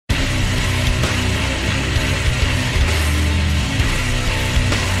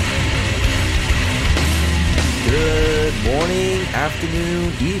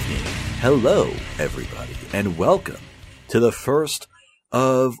afternoon, evening. Hello, everybody, and welcome to the first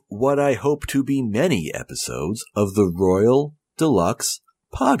of what I hope to be many episodes of the Royal Deluxe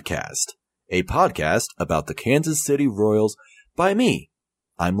Podcast, a podcast about the Kansas City Royals by me.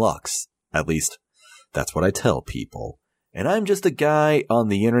 I'm Lux. At least, that's what I tell people. And I'm just a guy on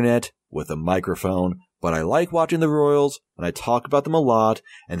the internet with a microphone, but I like watching the Royals, and I talk about them a lot,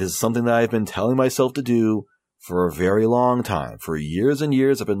 and this is something that I've been telling myself to do for a very long time. For years and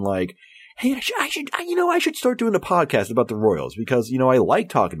years, I've been like, hey, I should start doing a podcast about the Royals because, I like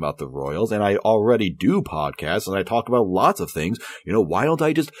talking about the Royals and I already do podcasts and I talk about lots of things. Why don't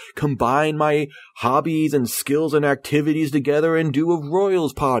I just combine my hobbies and skills and activities together and do a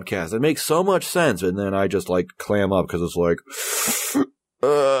Royals podcast? It makes so much sense. And then I just clam up because it's like,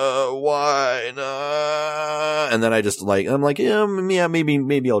 why not? And then I just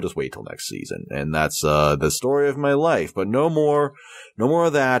maybe I'll just wait till next season. And that's, the story of my life, but no more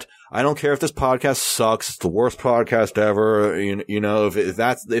of that. I don't care if this podcast sucks. It's the worst podcast ever. If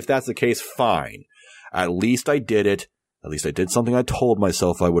that's the case, fine. At least I did it. At least I did something I told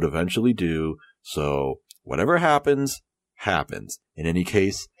myself I would eventually do. So whatever happens, happens. In any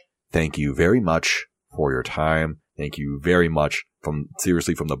case, thank you very much for your time. Thank you very much from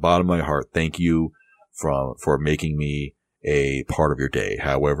the bottom of my heart. Thank you for making me a part of your day,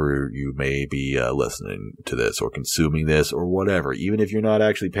 however you may be listening to this or consuming this or whatever. Even if you're not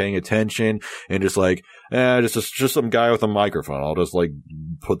actually paying attention and just just some guy with a microphone, I'll just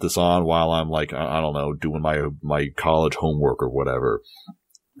put this on while I'm I don't know, doing my college homework or whatever.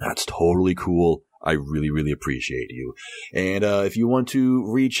 That's totally cool. I really, really appreciate you. And if you want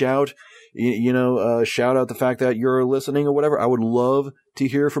to reach out, shout out the fact that you're listening or whatever, I would love to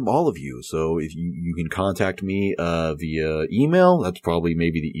hear from all of you. So if you can contact me via email, that's probably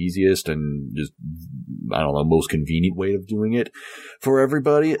maybe the easiest and just, I don't know, most convenient way of doing it for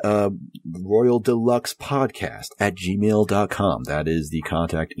everybody. Royal Deluxe Podcast at gmail.com. That is the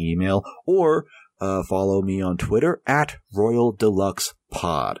contact email. Or follow me on Twitter at Royal Deluxe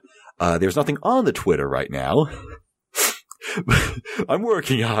Pod. There's nothing on the Twitter right now. I'm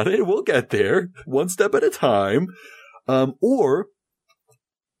working on it. We'll get there one step at a time. Or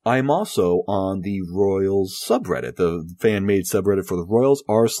I'm also on the Royals subreddit, the fan-made subreddit for the Royals,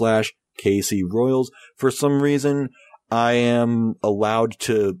 r/KC Royals. For some reason, I am allowed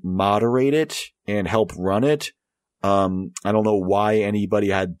to moderate it and help run it. I don't know why anybody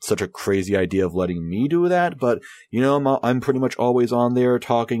had such a crazy idea of letting me do that, but, I'm pretty much always on there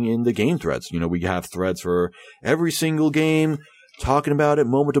talking in the game threads. We have threads for every single game, talking about it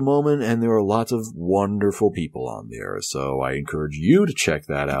moment to moment, and there are lots of wonderful people on there. So I encourage you to check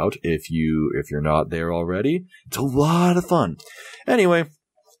that out if you're not there already. It's a lot of fun. Anyway,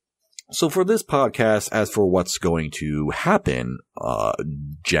 so for this podcast, as for what's going to happen,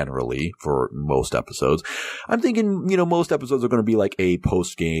 generally for most episodes, I'm thinking, most episodes are going to be like a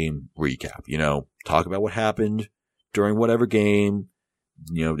post-game recap, talk about what happened during whatever game,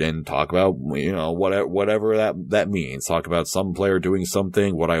 and talk about, whatever that means. Talk about some player doing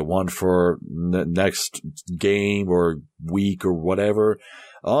something, what I want for next game or week or whatever.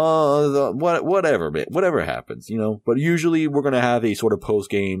 Whatever happens, but usually we're going to have a sort of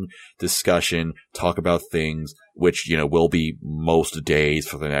post-game discussion, talk about things, which, will be most days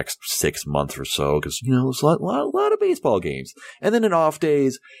for the next 6 months or so, because, there's a lot of baseball games. And then in off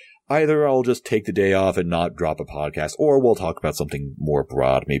days, either I'll just take the day off and not drop a podcast, or we'll talk about something more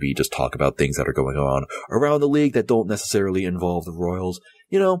broad, maybe just talk about things that are going on around the league that don't necessarily involve the Royals,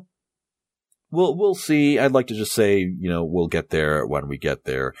 We'll see. I'd like to just say, we'll get there when we get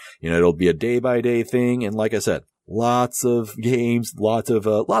there. It'll be a day by day thing. And like I said, lots of games, lots of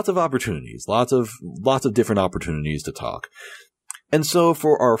opportunities, lots of different opportunities to talk. And so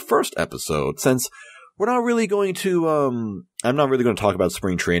for our first episode, since we're not really going to, I'm not really going to talk about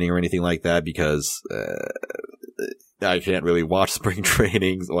spring training or anything like that because, I can't really watch spring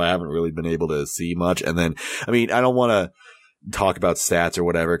training, so I haven't really been able to see much. And then, I don't want to talk about stats or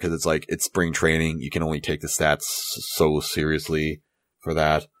whatever because it's spring training. You can only take the stats so seriously for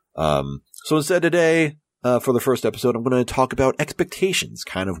that. So instead today, for the first episode, I'm going to talk about expectations,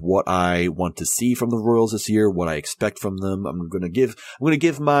 kind of what I want to see from the Royals this year, what I expect from them. I'm going to give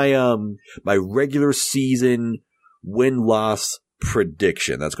my my regular season win-loss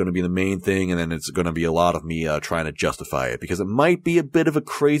prediction. That's going to be the main thing, and then it's going to be a lot of me trying to justify it because it might be a bit of a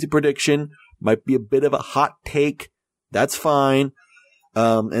crazy prediction, might be a bit of a hot take. That's fine.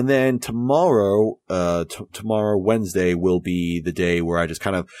 And then tomorrow, Wednesday will be the day where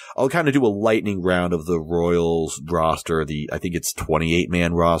I'll kind of do a lightning round of the Royals roster. I think it's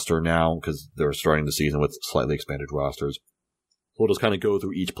 28-man roster now because they're starting the season with slightly expanded rosters. We'll just kind of go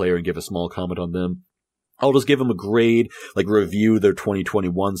through each player and give a small comment on them. I'll just give them a grade, like review their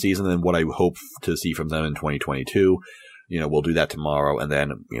 2021 season and what I hope to see from them in 2022. We'll do that tomorrow, and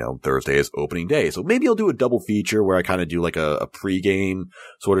then, Thursday is opening day. So maybe I'll do a double feature where I kind of do like a pregame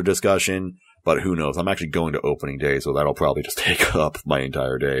sort of discussion, but who knows? I'm actually going to opening day, so that'll probably just take up my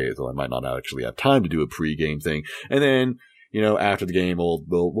entire day, so I might not actually have time to do a pregame thing. And then, after the game,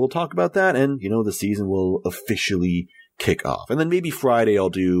 we'll talk about that, and, the season will officially kick off. And then maybe Friday I'll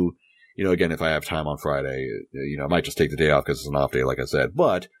do, again, if I have time on Friday, I might just take the day off because it's an off day, like I said.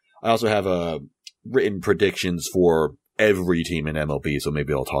 But I also have written predictions for every team in MLB, so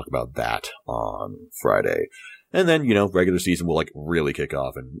maybe I'll talk about that on Friday. And then, regular season will really kick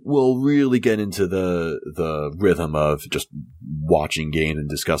off, and we'll really get into the rhythm of just watching games and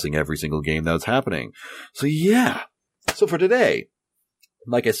discussing every single game that's happening. So yeah. So for today,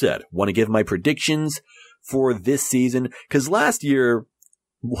 like I said, want to give my predictions for this season, because last year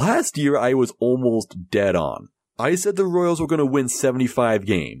I was almost dead on. I said the Royals were going to win 75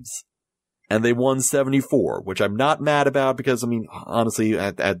 games. And they won 74, which I'm not mad about because, honestly,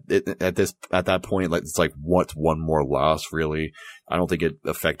 at that point, it's like, what's one more loss, really? I don't think it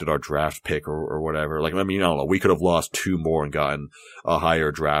affected our draft pick or whatever. I don't know. We could have lost 2 more and gotten a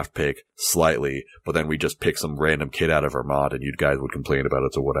higher draft pick slightly, but then we just picked some random kid out of Vermont and you guys would complain about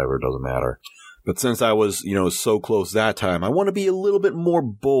it, so whatever, it doesn't matter. But since I was, so close that time, I want to be a little bit more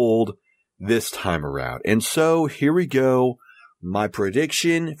bold this time around. And so here we go. My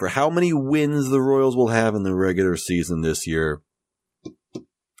prediction for how many wins the Royals will have in the regular season this year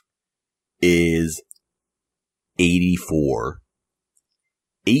is 84.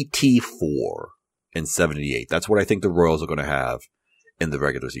 84 and 78. That's what I think the Royals are going to have in the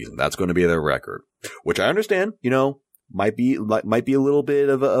regular season. That's going to be their record, which I understand, might be a little bit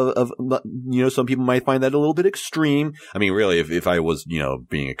of some people might find that a little bit extreme. Really, if I was,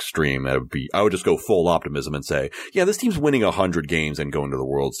 being extreme, I would just go full optimism and say, yeah, this team's winning 100 games and going to the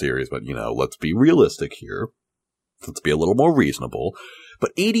World Series. But, let's be realistic here. Let's be a little more reasonable.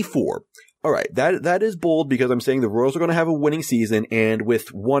 But 84. All right. That is bold because I'm saying the Royals are going to have a winning season. And with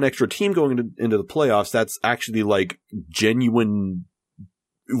one extra team going into the playoffs, that's actually genuine.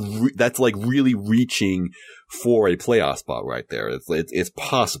 That's really reaching for a playoff spot right there. It's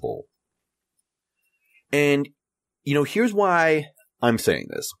possible. And, here's why I'm saying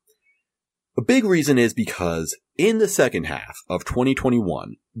this. A big reason is because in the second half of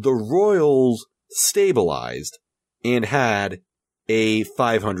 2021, the Royals stabilized and had a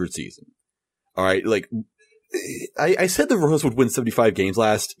 500 season. All right. I said the Royals would win 75 games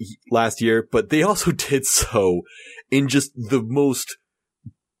last year, but they also did so in just the most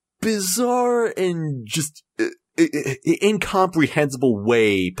bizarre and just incomprehensible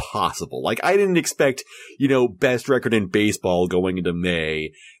way possible. I didn't expect, best record in baseball going into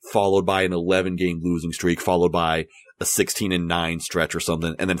May, followed by an 11-game losing streak, followed by a 16-9 stretch or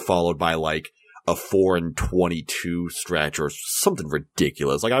something, and then followed by a 4-22 stretch or something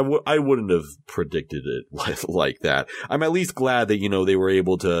ridiculous. I wouldn't have predicted it like that. I'm at least glad that, they were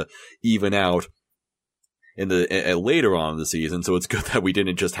able to even out in the later on in the season, so it's good that we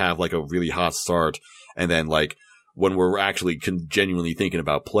didn't just have a really hot start and then when we're actually genuinely thinking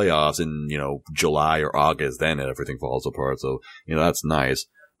about playoffs in July or August, then everything falls apart. So that's nice.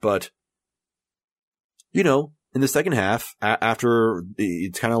 But in the second half, after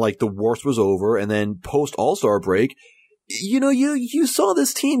it's kind of the worst was over, and then post All-Star break, you saw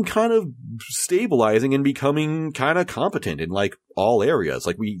this team kind of stabilizing and becoming kind of competent in all areas.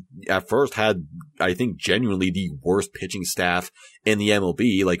 We at first had, I think, genuinely the worst pitching staff in the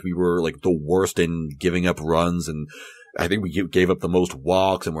MLB. We were the worst in giving up runs, and I think we gave up the most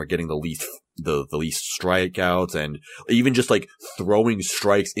walks, and we're getting the least strikeouts, and even just throwing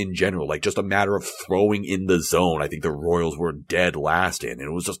strikes in general, just a matter of throwing in the zone. I think the Royals were dead last in, and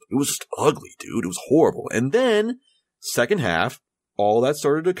it was just ugly, dude. It was horrible. And then second half, all that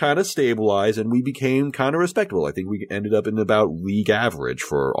started to kind of stabilize and we became kind of respectable. I think we ended up in about league average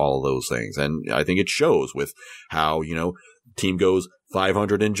for all of those things. And I think it shows with how, team goes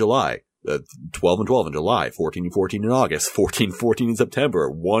 500 in July, 12-12 in July, 14-14 in August, 14-14 in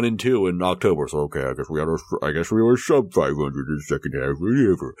September, 1-2 in October. So, okay, I guess we were sub 500 in the second half,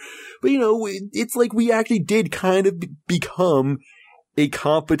 whatever. But, it's we actually did kind of become a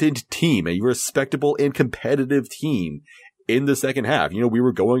competent team, a respectable and competitive team in the second half. You know, we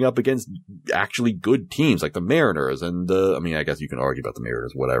were going up against actually good teams like the Mariners and I guess you can argue about the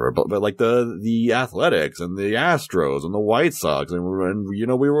Mariners, whatever, but like the Athletics and the Astros and the White Sox, and you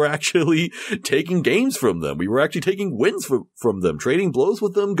know, we were actually taking games from them. We were actually taking wins from them, trading blows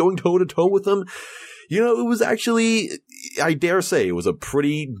with them, going toe to toe with them. You know, it was actually, I dare say, it was a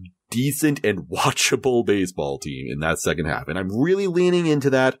pretty decent and watchable baseball team in that second half. And I'm really leaning into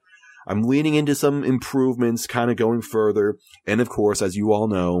that. I'm leaning into some improvements kind of going further. And of course, as you all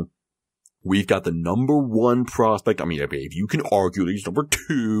know, we've got the number one prospect. I mean, if you can argue that he's number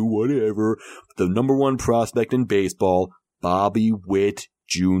two, whatever. The number one prospect in baseball, Bobby Witt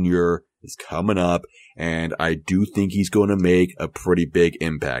Jr., is coming up, and I do think he's going to make a pretty big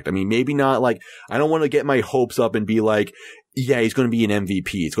impact. I mean, maybe not like, I don't want to get my hopes up and be like, yeah, he's going to be an MVP.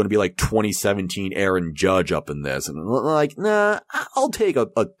 It's going to be like 2017 Aaron Judge up in this. And like, nah, I'll take a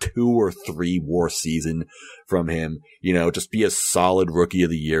 2 or 3 WAR season from him. You know, just be a solid Rookie of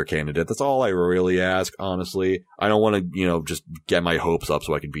the Year candidate. That's all I really ask, honestly. I don't want to, you know, just get my hopes up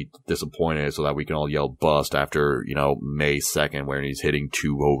so I can be disappointed so that we can all yell bust after, you know, May 2nd when he's hitting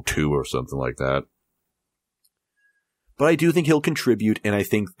 202 or something like that. But I do think he'll contribute, and I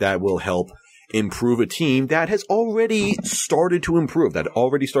think that will help improve a team that has already started to improve,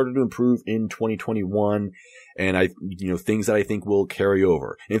 in 2021, and things that I think will carry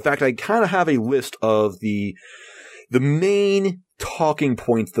over. In fact, I kind of have a list of the main talking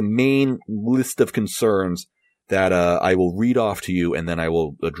points, the main list of concerns that I will read off to you, and then I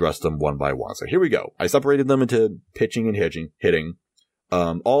will address them one by one. So here we go. I separated them into pitching and hitting.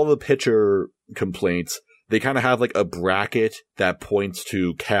 All the pitcher complaints, they kind of have like a bracket that points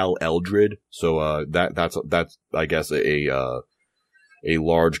to Cal Eldred. So, that's, I guess, a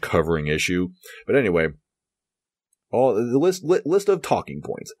large covering issue. But anyway, the list of talking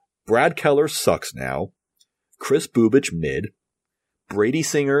points. Brad Keller sucks now. Chris Bubich mid. Brady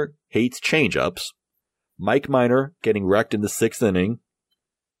Singer hates changeups. Mike Minor getting wrecked in the 6th inning.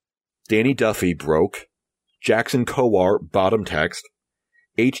 Danny Duffy broke. Jackson Kowar bottom text.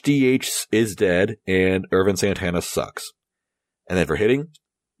 HDH is dead, and Irvin Santana sucks. And then for hitting,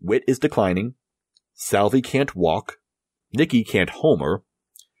 Witt is declining. Salvi can't walk. Nicky can't homer.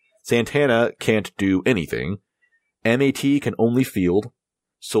 Santana can't do anything. MAT can only field.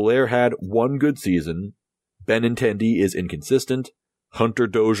 Soler had 1 good season. Benintendi is inconsistent. Hunter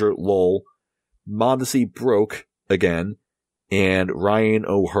Dozier lol. Mondesi broke again. And Ryan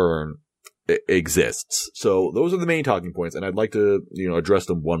O'Hearn exists. So those are the main talking points, and I'd like to, address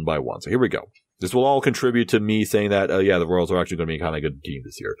them one by one. So here we go. This will all contribute to me saying that, the Royals are actually going to be kind of a good team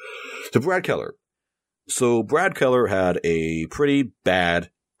this year. So Brad Keller. So Brad Keller had a pretty bad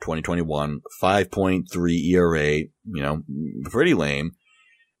 2021, 5.3 ERA, pretty lame.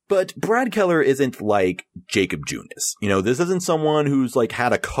 But Brad Keller isn't like Jacob Junis. This isn't someone who's like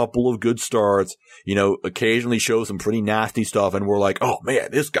had a couple of good starts, occasionally shows some pretty nasty stuff, and we're like, oh man,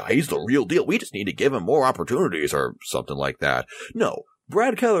 this guy, he's the real deal. We just need to give him more opportunities or something like that. No,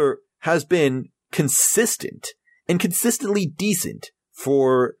 Brad Keller has been consistent and consistently decent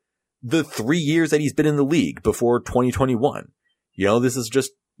for the 3 years that he's been in the league before 2021. This is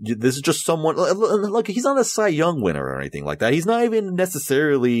just someone, look, he's not a Cy Young winner or anything like that. He's not even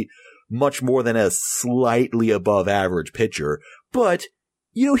necessarily much more than a slightly above average pitcher, but,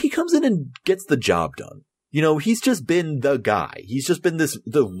 he comes in and gets the job done. He's just been the guy. He's just been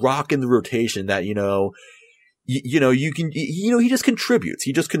the rock in the rotation that, he just contributes.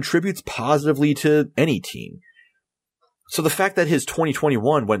 He just contributes positively to any team. So the fact that his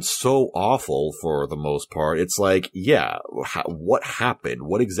 2021 went so awful for the most part, it's like, yeah, what happened?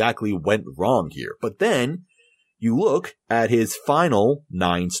 What exactly went wrong here? But then you look at his final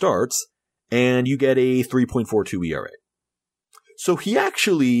 9 starts and you get a 3.42 ERA. So he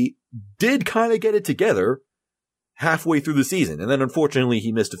actually did kind of get it together halfway through the season. And then unfortunately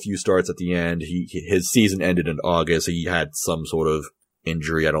he missed a few starts at the end. His season ended in August. He had some sort of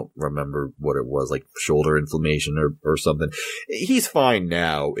injury. I don't remember what it was, like shoulder inflammation or something. He's fine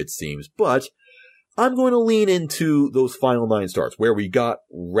now, it seems, but I'm going to lean into those final 9 starts where we got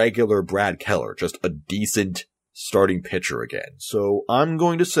regular Brad Keller, just a decent starting pitcher again. So I'm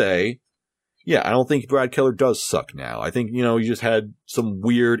going to say, yeah, I don't think Brad Keller does suck now. I think, he just had some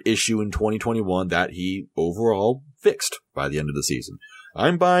weird issue in 2021 that he overall fixed by the end of the season.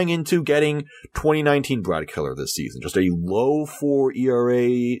 I'm buying into getting 2019 Brad Keller this season. Just a low 4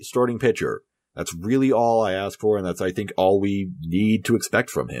 ERA starting pitcher. That's really all I ask for, and that's, I think, all we need to expect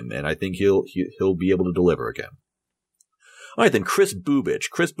from him. And I think he'll be able to deliver again. All right, then Chris Bubich.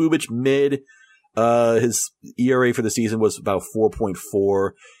 Chris Bubich mid. His ERA for the season was about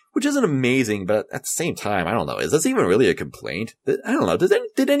 4.4. which isn't amazing, but at the same time, I don't know. Is this even really a complaint? I don't know.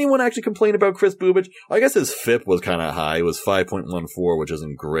 Did anyone actually complain about Kris Bubic? I guess his FIP was kind of high. It was 5.14, which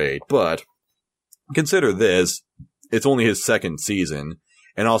isn't great, but consider this. It's only his second season,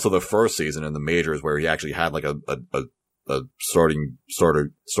 and also the first season in the majors where he actually had like a starting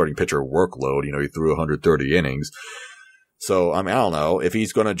pitcher workload. You know, he threw 130 innings. So, I mean, I don't know if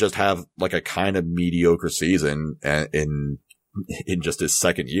he's going to just have like a kind of mediocre season in just his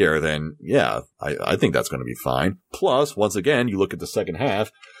second year, then yeah, I think that's going to be fine. Plus, once again, you look at the second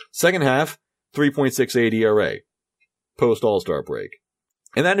half, 3.68 ERA post All-Star break.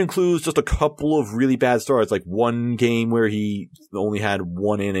 And that includes just a couple of really bad starts, like one game where he only had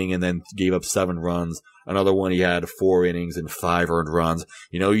 1 inning and then gave up 7 runs. Another one he had 4 innings and 5 earned runs.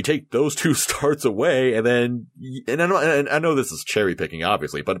 You know, you take those 2 starts away and then, and I know this is cherry picking,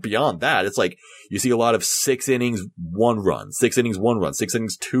 obviously, but beyond that, it's like you see a lot of 6 innings, 1 run, 6 innings, 1 run, 6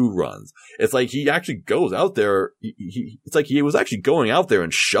 innings, 2 runs. It's like he actually goes out there. It's like he was actually going out there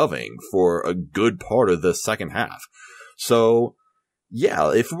and shoving for a good part of the second half. So,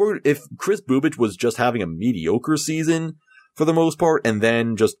 yeah, if Kris Bubic was just having a mediocre season for the most part, and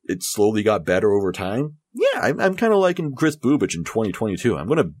then just it slowly got better over time, yeah, I'm kind of liking Kris Bubic in 2022. I'm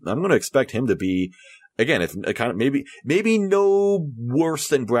gonna expect him to be, again, if kind of maybe no worse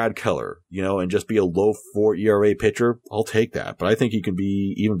than Brad Keller, you know, and just be a low 4 ERA pitcher. I'll take that, but I think he can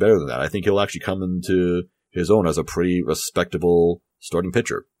be even better than that. I think he'll actually come into his own as a pretty respectable starting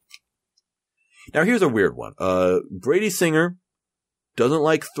pitcher. Now here's a weird one. Brady Singer doesn't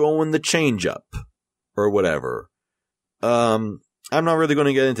like throwing the changeup or whatever. I'm not really going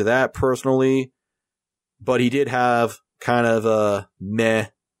to get into that personally, but he did have kind of a meh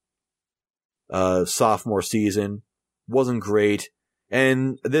sophomore season. Wasn't great.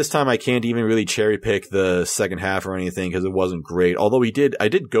 And this time I can't even really cherry pick the second half or anything because it wasn't great. Although I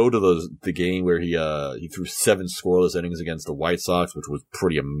did go to the game where he threw 7 scoreless innings against the White Sox, which was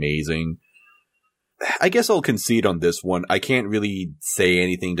pretty amazing. I guess I'll concede on this one. I can't really say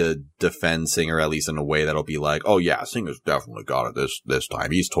anything to defend Singer, at least in a way that'll be like, oh yeah, Singer's definitely got it this time.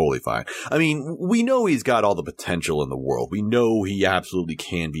 He's totally fine. I mean, we know he's got all the potential in the world. We know he absolutely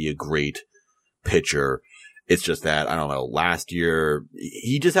can be a great pitcher. It's just that, I don't know, last year,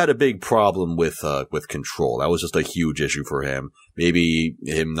 he just had a big problem with control. That was just a huge issue for him. Maybe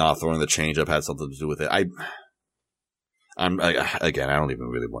him not throwing the changeup had something to do with it. Again, I don't even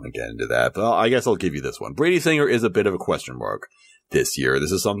really want to get into that, but I guess I'll give you this one. Brady Singer is a bit of a question mark this year.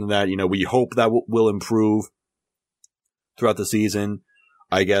 This is something that, you know, we hope that will improve throughout the season.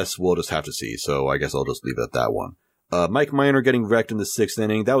 I guess we'll just have to see. So I guess I'll just leave it at that one. Mike Minor getting wrecked in the 6th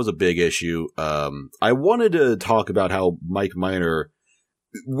inning. That was a big issue. I wanted to talk about how Mike Minor,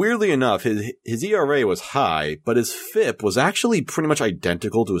 weirdly enough, his ERA was high, but his FIP was actually pretty much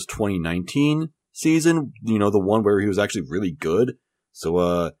identical to his 2019 season, you know, the one where he was actually really good. So,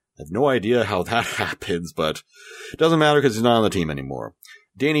 I have no idea how that happens, but it doesn't matter because he's not on the team anymore.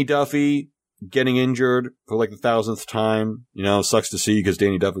 Danny Duffy getting injured for like the 1,000th time, you know, sucks to see because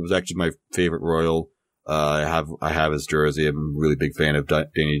Danny Duffy was actually my favorite Royal. I have his jersey. I'm a really big fan of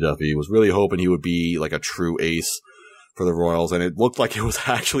Danny Duffy. Was really hoping he would be like a true ace for the Royals, and it looked like it was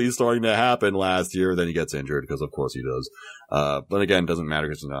actually starting to happen last year. Then he gets injured because, of course, he does. But again, doesn't matter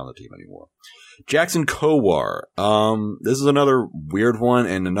because he's not on the team anymore. Jackson Kowar. This is another weird one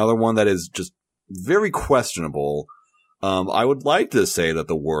and another one that is just very questionable. I would like to say that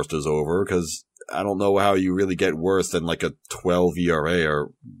the worst is over because I don't know how you really get worse than like a 12 ERA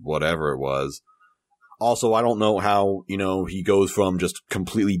or whatever it was. Also, I don't know how, you know, he goes from just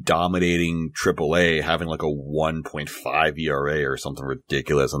completely dominating AAA, having like a 1.5 ERA or something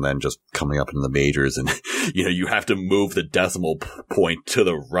ridiculous, and then just coming up into the majors and, you know, you have to move the decimal point to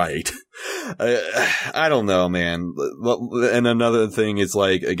the right. I don't know, man. And another thing is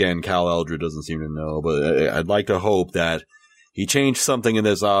like, again, Cal Eldred doesn't seem to know, but I'd like to hope that he changed something in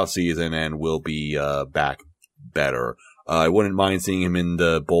this offseason and will be back better. I wouldn't mind seeing him in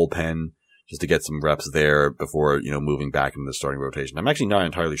the bullpen, just to get some reps there before, you know, moving back into the starting rotation. I'm actually not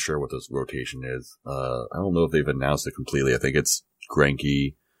entirely sure what this rotation is. I don't know if they've announced it completely. I think it's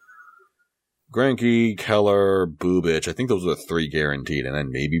Greinke, Keller, Bubic. I think those are the 3 guaranteed, and then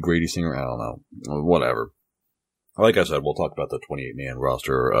maybe Brady Singer. I don't know. Whatever. Like I said, we'll talk about the 28-man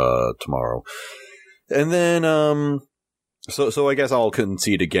roster tomorrow. And then, so I guess I'll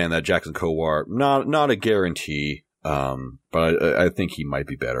concede again that Jackson Kowar, not a guarantee. But I think he might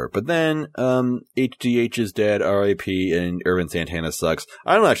be better. But then, HDH is dead, RIP, and Ervin Santana sucks.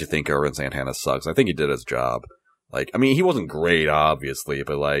 I don't actually think Ervin Santana sucks. I think he did his job. Like, I mean, he wasn't great, obviously,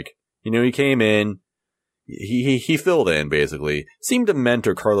 but like, you know, he came in, he filled in, basically. Seemed to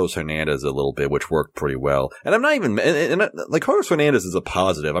mentor Carlos Hernandez a little bit, which worked pretty well. And I'm not even, like, Carlos Hernandez is a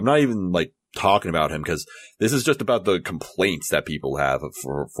positive. I'm not even, like, talking about him, because this is just about the complaints that people have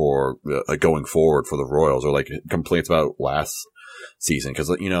for going forward for the Royals, or, like, complaints about last season. Because,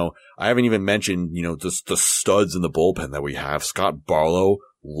 you know, I haven't even mentioned, you know, just the studs in the bullpen that we have. Scott Barlow,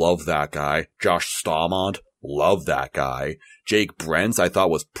 love that guy. Josh Stallmont, love that guy. Jake Brentz, I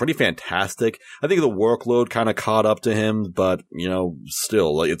thought, was pretty fantastic. I think the workload kind of caught up to him, but, you know,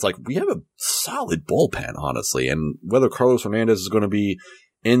 still, it's like we have a solid bullpen, honestly. And whether Carlos Hernandez is going to be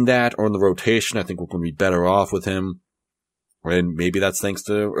in that or in the rotation, I think we're going to be better off with him. And maybe that's thanks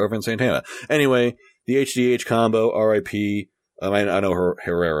to Ervin Santana. Anyway, the HDH combo, RIP. I know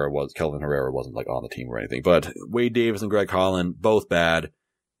Kelvin Herrera wasn't, like, on the team or anything, but Wade Davis and Greg Holland, both bad.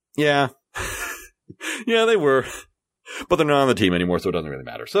 Yeah. Yeah, they were. But they're not on the team anymore, so it doesn't really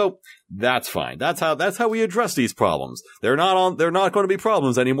matter. So that's fine. That's how we address these problems. They're not going to be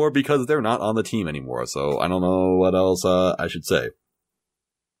problems anymore because they're not on the team anymore. So I don't know what else I should say.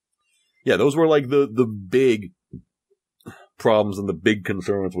 Yeah, those were, like, the big problems and the big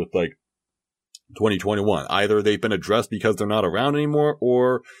concerns with, like, 2021. Either they've been addressed because they're not around anymore,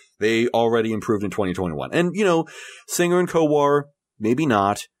 or they already improved in 2021. And, you know, Singer and Kowar, maybe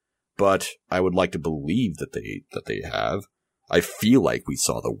not. But I would like to believe that they have. I feel like we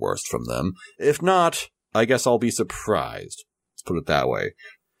saw the worst from them. If not, I guess I'll be surprised. Let's put it that way.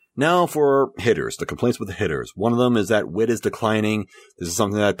 Now for hitters, the complaints with the hitters. One of them is that Witt is declining. This is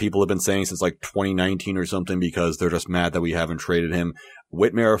something that people have been saying since like 2019 or something, because they're just mad that we haven't traded him.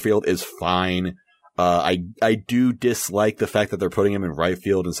 Whit Merrifield is fine. I do dislike the fact that they're putting him in right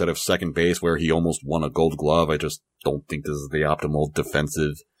field instead of second base, where he almost won a Gold Glove. I just don't think this is the optimal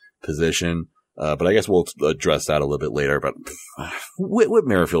defensive position. But I guess we'll address that a little bit later. But Whit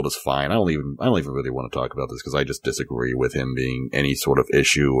Merrifield is fine. I don't even really want to talk about this, because I just disagree with him being any sort of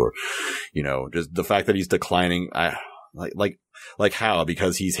issue, or, you know, just the fact that he's declining. Like how?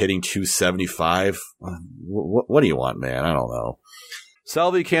 Because he's hitting 275? What do you want, man? I don't know.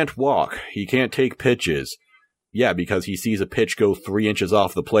 Salvi can't walk. He can't take pitches. Yeah, because he sees a pitch go 3 inches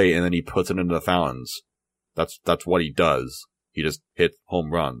off the plate and then he puts it into the fountains. That's what he does. He just hits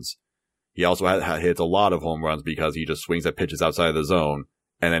home runs. He also hits a lot of home runs because he just swings at pitches outside of the zone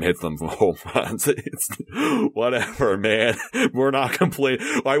and then hits them from home runs. It's whatever, man. We're not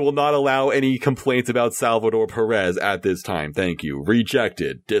complaining. I will not allow any complaints about Salvador Perez at this time. Thank you.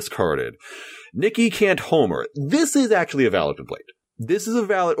 Rejected. Discarded. Nicky can't homer. This is actually a valid complaint. This is a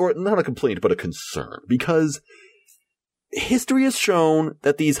valid, or not a complaint, but a concern, because history has shown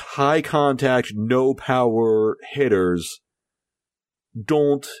that these high contact, no power hitters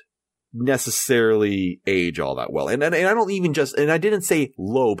don't necessarily age all that well. And I don't even and I didn't say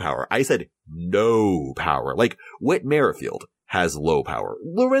low power. I said no power. Like, Whit Merrifield has low power.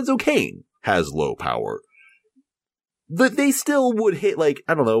 Lorenzo Cain has low power. But they still would hit, like,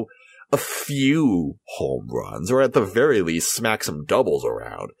 I don't know, a few home runs, or at the very least smack some doubles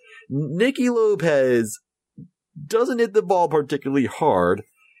around. Nicky Lopez doesn't hit the ball particularly hard.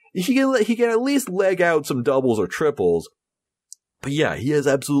 He can at least leg out some doubles or triples. But yeah, he has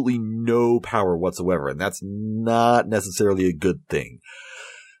absolutely no power whatsoever, and that's not necessarily a good thing.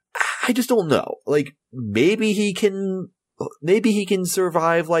 I just don't know. Like, maybe he can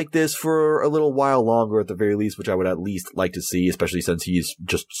survive like this for a little while longer at the very least, which I would at least like to see, especially since he's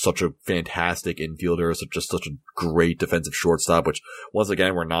just such a fantastic infielder, such a great defensive shortstop, which, once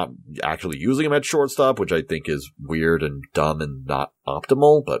again, we're not actually using him at shortstop, which I think is weird and dumb and not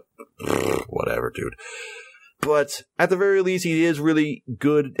optimal, but whatever, dude. But at the very least, he is really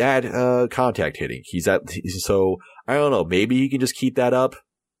good at contact hitting. So I don't know, maybe he can just keep that up.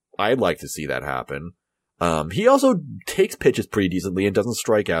 I'd like to see that happen. He also takes pitches pretty decently and doesn't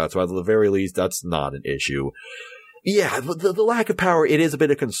strike out, so at the very least, that's not an issue. Yeah, the lack of power, it is a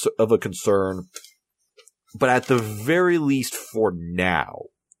bit of a concern, but at the very least for now,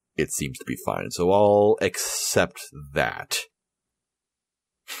 it seems to be fine. So I'll accept that.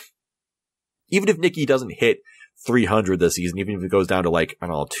 Even if Nicky doesn't hit 300 this season, even if it goes down to, like, I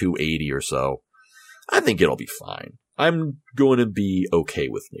don't know, 280 or so, I think it'll be fine. I'm going to be okay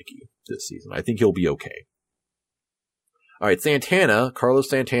with Nicky this season. I think he'll be okay. All right, Carlos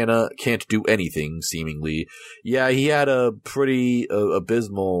Santana can't do anything, seemingly. Yeah, he had a pretty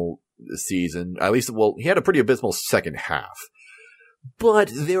abysmal season. At least, well, he had a pretty abysmal second half.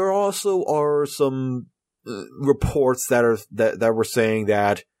 But there also are some reports that were saying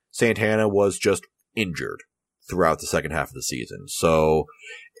that Santana was just injured throughout the second half of the season. So,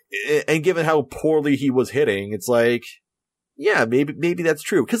 and given how poorly he was hitting, it's like, yeah, maybe that's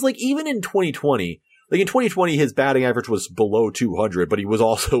true. Because, like, even in 2020, Like in 2020, his batting average was below 200, but he was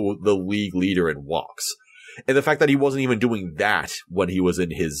also the league leader in walks. And the fact that he wasn't even doing that when he was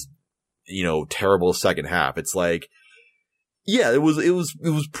in his, terrible second half, it's like, yeah, it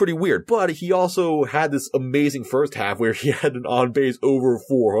was pretty weird. But he also had this amazing first half where he had an on base over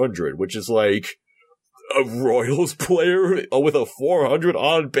 400, which is like a Royals player with a 400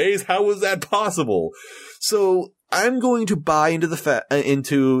 on base. How was that possible? So I'm going to buy into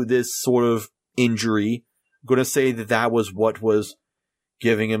this sort of injury. I'm going to say that was what was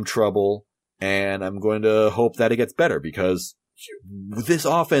giving him trouble, and I'm going to hope that it gets better, because this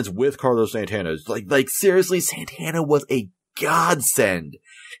offense with Carlos Santana is like seriously, Santana was a godsend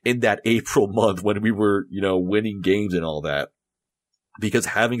in that April month when we were, winning games and all that. Because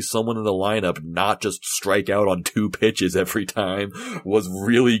having someone in the lineup not just strike out on 2 pitches every time was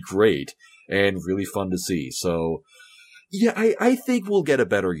really great and really fun to see. So, yeah, I think we'll get a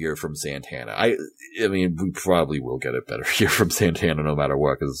better year from Santana. I mean, we probably will get a better year from Santana no matter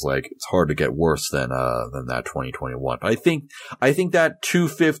what, because it's hard to get worse than that 2021. But I think that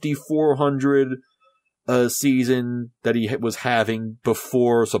 250, 400 season that he was having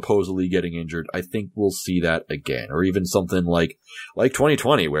before supposedly getting injured, I think we'll see that again. Or even something like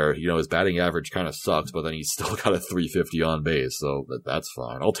 2020 where, his batting average kind of sucks, but then he's still got a 350 on base. So that's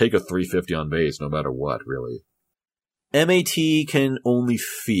fine. I'll take a 350 on base no matter what, really. MAT can only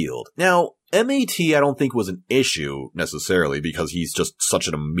field. Now, MAT I don't think was an issue necessarily, because he's just such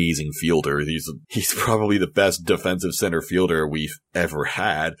an amazing fielder. He's probably the best defensive center fielder we've ever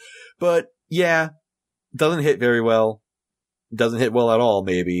had. But yeah, doesn't hit very well. Doesn't hit well at all,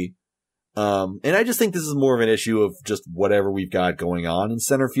 maybe. And I just think this is more of an issue of just whatever we've got going on in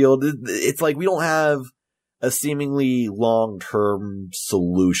center field. It's like we don't have a seemingly long-term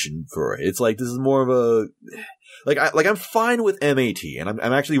solution for it. It's like this is more of a... I'm fine with MAT, and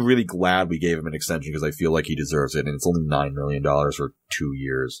I'm actually really glad we gave him an extension, because I feel like he deserves it, and it's only $9 million for 2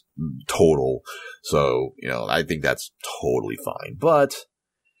 years total. So, I think that's totally fine. But...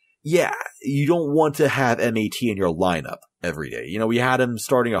 yeah, you don't want to have MAT in your lineup every day. We had him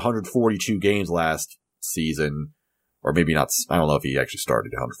starting 142 games last season, or maybe not. I don't know if he actually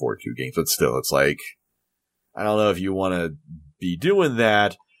started 142 games, but still, it's like, I don't know if you want to be doing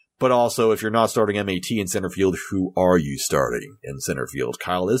that. But also, if you're not starting MAT in center field, who are you starting in center field?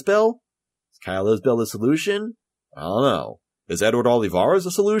 Kyle Isbell? Is Kyle Isbell the solution? I don't know. Is Edward Olivares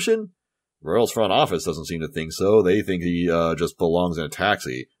the solution? Royals front office doesn't seem to think so. They think he just belongs in a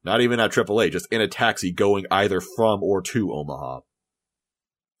taxi. Not even at AAA, just in a taxi going either from or to Omaha.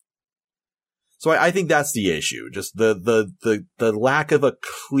 So I think that's the issue. Just the lack of a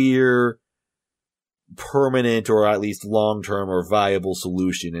clear, permanent, or at least long-term or viable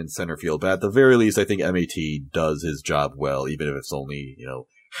solution in center field. But at the very least, I think MAT does his job well, even if it's only,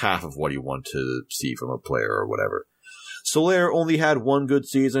 half of what you want to see from a player or whatever. Soler only had one good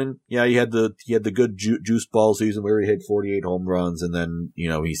season. Yeah, he had the good juice ball season where he hit 48 home runs, and then,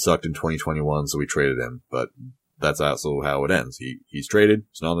 he sucked in 2021, so we traded him. But that's also how it ends. He's traded.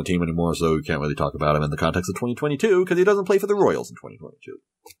 He's not on the team anymore, so we can't really talk about him in the context of 2022, because he doesn't play for the Royals in 2022.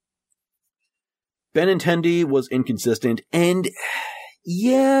 Benintendi was inconsistent, and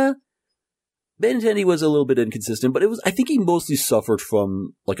yeah, Benintendi was a little bit inconsistent, but I think he mostly suffered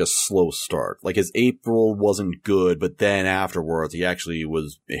from a slow start. His April wasn't good, but then afterwards he actually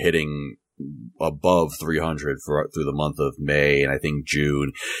was hitting above 300 through the month of May and I think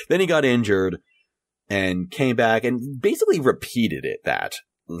June. Then he got injured and came back and basically repeated it.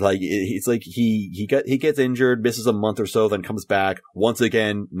 It's like he gets injured, misses a month or so, then comes back once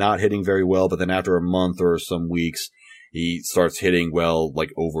again, not hitting very well. But then after a month or some weeks, he starts hitting well,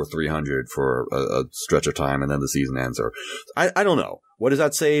 over 300 for a stretch of time, and then the season ends. Or I don't know. What does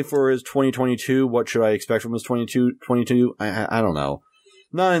that say for his 2022? What should I expect from his 2022? I don't know.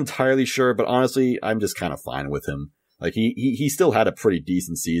 Not entirely sure, but honestly, I'm just kind of fine with him. He still had a pretty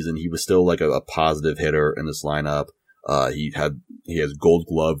decent season. He was still a positive hitter in this lineup. He has Gold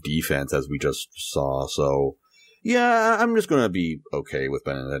Glove defense, as we just saw. So yeah, I'm just gonna be okay with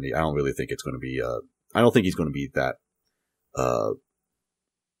Benintendi. I don't really think it's gonna be. I don't think he's gonna be that. I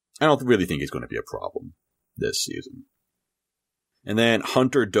don't really think he's going to be a problem this season. And then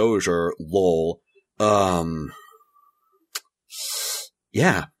Hunter Dozier, lol.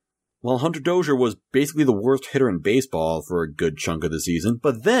 Yeah. Well, Hunter Dozier was basically the worst hitter in baseball for a good chunk of the season.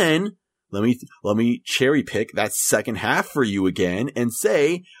 But then, let me cherry pick that second half for you again and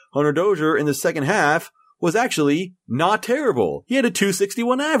say Hunter Dozier in the second half was actually not terrible. He had a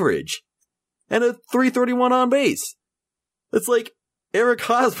 261 average and a 331 on base. It's like Eric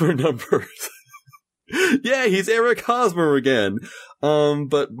Hosmer numbers. Yeah, he's Eric Hosmer again.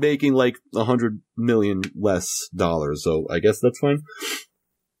 But making like $100 million less dollars, so I guess that's fine.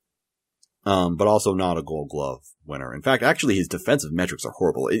 But also not a Gold Glove winner. In fact, actually, his defensive metrics are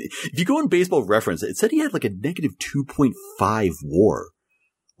horrible. If you go in Baseball Reference, it said he had like a negative 2.5 WAR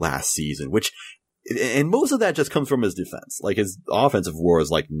last season, and most of that just comes from his defense. Like his offensive WAR is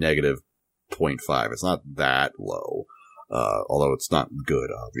like negative 0.5. It's not that low. Although it's not good,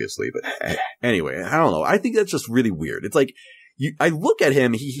 obviously. But anyway, I don't know. I think that's just really weird. It's like, I look at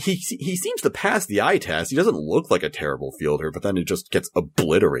him, he seems to pass the eye test. He doesn't look like a terrible fielder, but then it just gets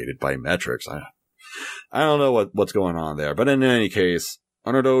obliterated by metrics. I don't know what's going on there. But in any case,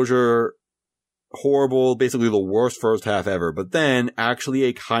 Hunter Dozier, horrible, basically the worst first half ever, but then actually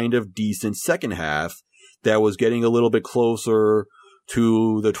a kind of decent second half that was getting a little bit closer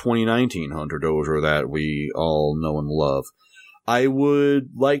to the 2019 Hunter Dozier that we all know and love. I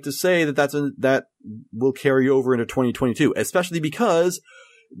would like to say that will carry over into 2022, especially because,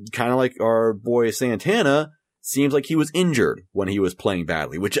 kind of like our boy Santana, seems like he was injured when he was playing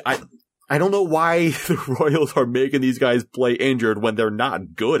badly, which I don't know why the Royals are making these guys play injured when they're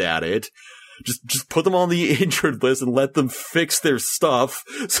not good at it. Just put them on the injured list and let them fix their stuff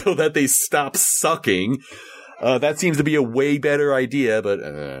so that they stop sucking. That seems to be a way better idea, but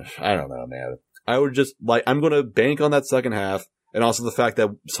I don't know, man. I would just I'm going to bank on that second half, and also the fact that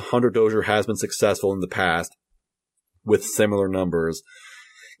Hunter Dozier has been successful in the past with similar numbers.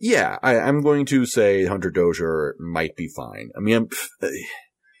 Yeah, I'm going to say Hunter Dozier might be fine. I mean,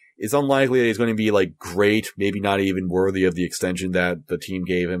 it's unlikely that he's going to be like great, maybe not even worthy of the extension that the team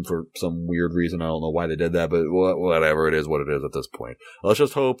gave him for some weird reason. I don't know why they did that, but whatever, it is what it is at this point. Let's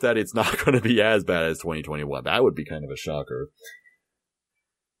just hope that it's not going to be as bad as 2021. That would be kind of a shocker.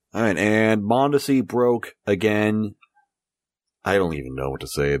 All right, and Mondesi broke again. I don't even know what to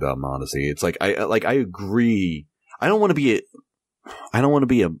say about Mondesi. It's like I agree. I don't want to be a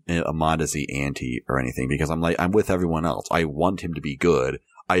Mondesi anti or anything, because I'm with everyone else. I want him to be good.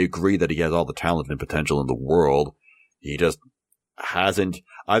 I agree that he has all the talent and potential in the world. He just hasn't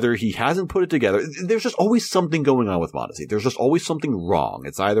put it together. There's just always something going on with Mondesi. There's just always something wrong.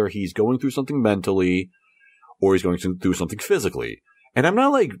 It's either he's going through something mentally or he's going through something physically. And I'm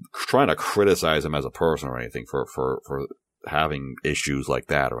not like trying to criticize him as a person or anything for having issues like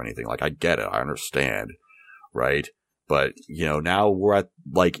that or anything. Like, I get it. I understand. Right? But, now we're at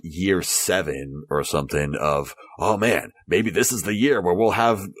like year 7 or something of, oh man, maybe this is the year where we'll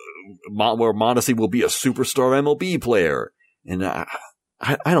have, where Mondesi will be a superstar MLB player. And I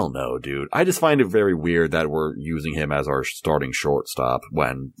don't know, dude. I just find it very weird that we're using him as our starting shortstop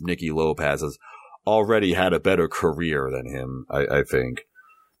when Nicky Lopez has already had a better career than him, I think.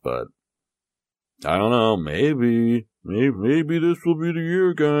 But I don't know, maybe this will be the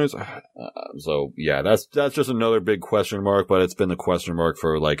year, guys. So yeah, that's just another big question mark, but it's been a question mark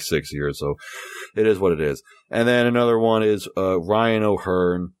for like 6 years, so it is what it is. And then another one is Ryan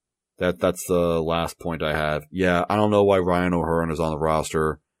O'Hearn. That's the last point I have. Yeah, I don't know why Ryan O'Hearn is on the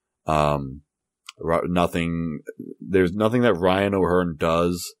roster. There's nothing that Ryan O'Hearn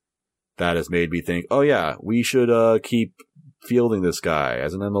does that has made me think, oh yeah, we should keep fielding this guy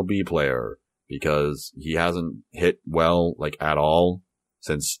as an MLB player, because he hasn't hit well, like, at all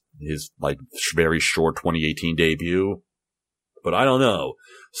since his, like, very short 2018 debut. But I don't know.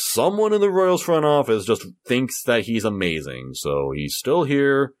 Someone in the Royals front office just thinks that he's amazing, so he's still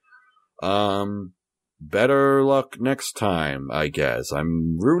here. Better luck next time, I guess.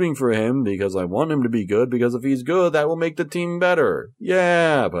 I'm rooting for him because I want him to be good, because if he's good, that will make the team better.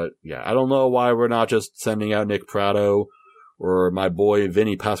 Yeah, but yeah, I don't know why we're not just sending out Nick Pratto or my boy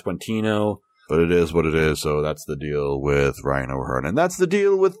Vinny Pasquantino, but it is what it is, so that's the deal with Ryan O'Hearn. And that's the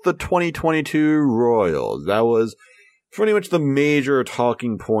deal with the 2022 Royals. That was pretty much the major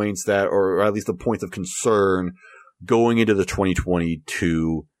talking points or at least the points of concern going into the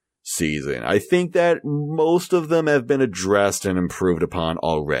 2022 season. I think that most of them have been addressed and improved upon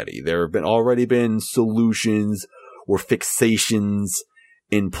already. There have already been solutions or fixations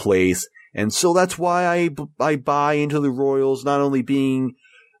in place, and so that's why I buy into the Royals not only being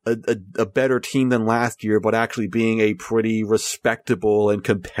a better team than last year, but actually being a pretty respectable and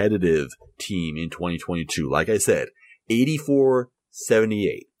competitive team in 2022. Like I said, 84-78.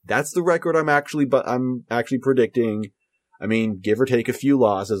 That's the record I'm actually predicting. I mean, give or take a few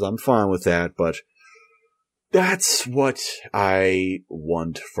losses, I'm fine with that, but that's what I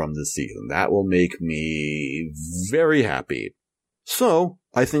want from the season. That will make me very happy. So,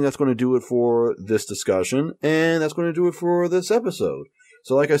 I think that's going to do it for this discussion, and that's going to do it for this episode.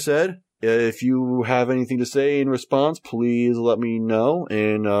 So like I said, If you have anything to say in response, please let me know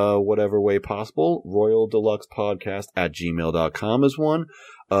in whatever way possible. RoyalDeluxePodcast@gmail.com is one.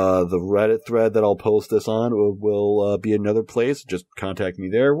 The Reddit thread that I'll post this on will be another place. Just contact me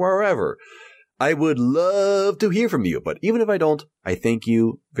there, wherever. I would love to hear from you, but even if I don't, I thank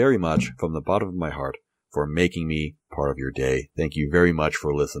you very much from the bottom of my heart for making me part of your day. Thank you very much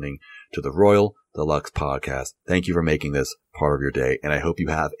for listening to the Royal Deluxe Podcast. Thank you for making this part of your day, and I hope you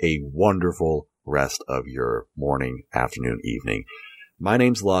have a wonderful rest of your morning, afternoon, evening. My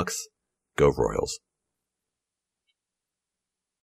name's Lux. Go Royals.